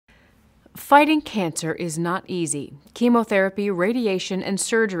Fighting cancer is not easy. Chemotherapy, radiation, and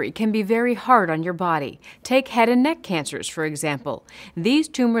surgery can be very hard on your body. Take head and neck cancers, for example. These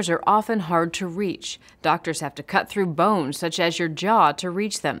tumors are often hard to reach. Doctors have to cut through bones, such as your jaw, to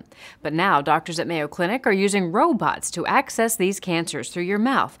reach them. But now, doctors at Mayo Clinic are using robots to access these cancers through your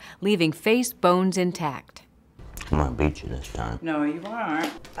mouth, leaving face bones intact. I'm gonna beat you this time. No, you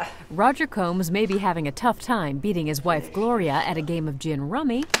aren't. Roger Combs may be having a tough time beating his wife Gloria at a game of gin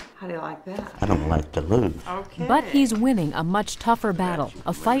rummy. How do you like that? I don't like to lose. Okay. But he's winning a much tougher battle,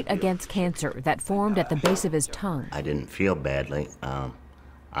 a fight against cancer that formed at the base of his tongue. I didn't feel badly.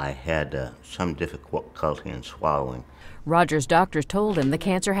 I had some difficulty in swallowing. Roger's doctors told him the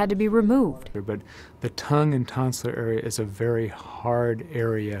cancer had to be removed. But the tongue and tonsillar area is a very hard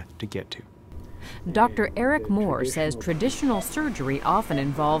area to get to. Dr. Eric Moore says traditional surgery often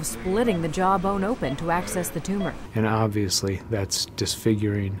involves splitting the jawbone open to access the tumor. And obviously that's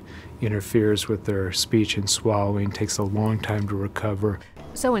disfiguring, interferes with their speech and swallowing, takes a long time to recover.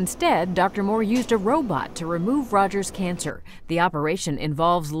 So instead, Dr. Moore used a robot to remove Roger's cancer. The operation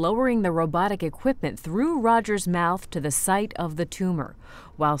involves lowering the robotic equipment through Roger's mouth to the site of the tumor.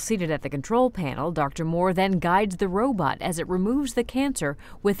 While seated at the control panel, Dr. Moore then guides the robot as it removes the cancer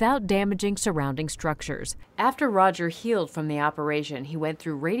without damaging surrounding structures. After Roger healed from the operation, he went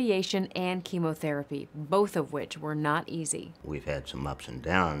through radiation and chemotherapy, both of which were not easy. We've had some ups and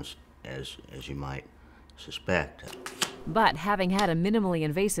downs, as you might suspect. But having had a minimally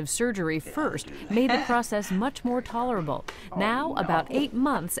invasive surgery first made the process much more tolerable. Now, about 8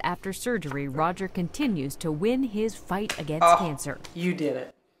 months after surgery, Roger continues to win his fight against cancer. You did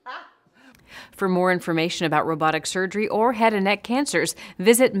it. For more information about robotic surgery or head and neck cancers,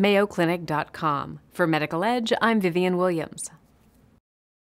 visit mayoclinic.com. For Medical Edge, I'm Vivian Williams.